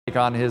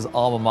on his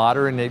alma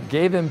mater, and it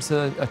gave him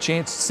a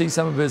chance to see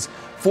some of his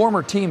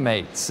former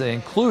teammates,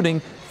 including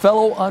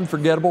fellow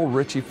unforgettable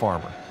Richie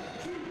Farmer.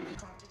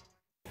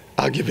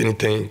 I'll give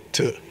anything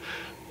to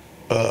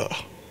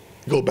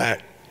go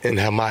back and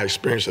have my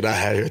experience that I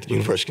had here at the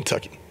University of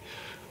Kentucky.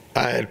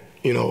 I had,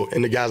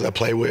 and the guys I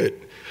played with,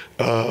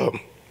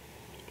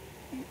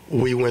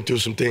 we went through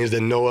some things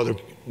that no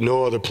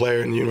other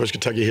player in the University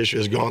of Kentucky history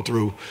has gone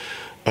through.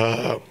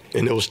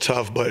 And it was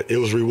tough, but it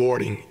was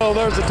rewarding. Oh,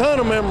 there's a ton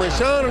of memories.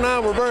 Sean and I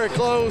were very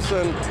close,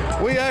 and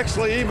we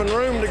actually even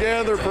roomed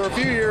together for a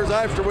few years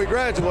after we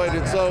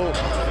graduated. So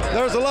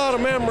there's a lot of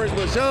memories,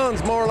 but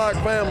Sean's more like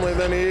family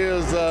than he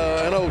is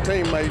an old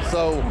teammate.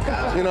 So,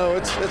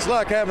 it's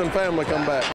like having family come back.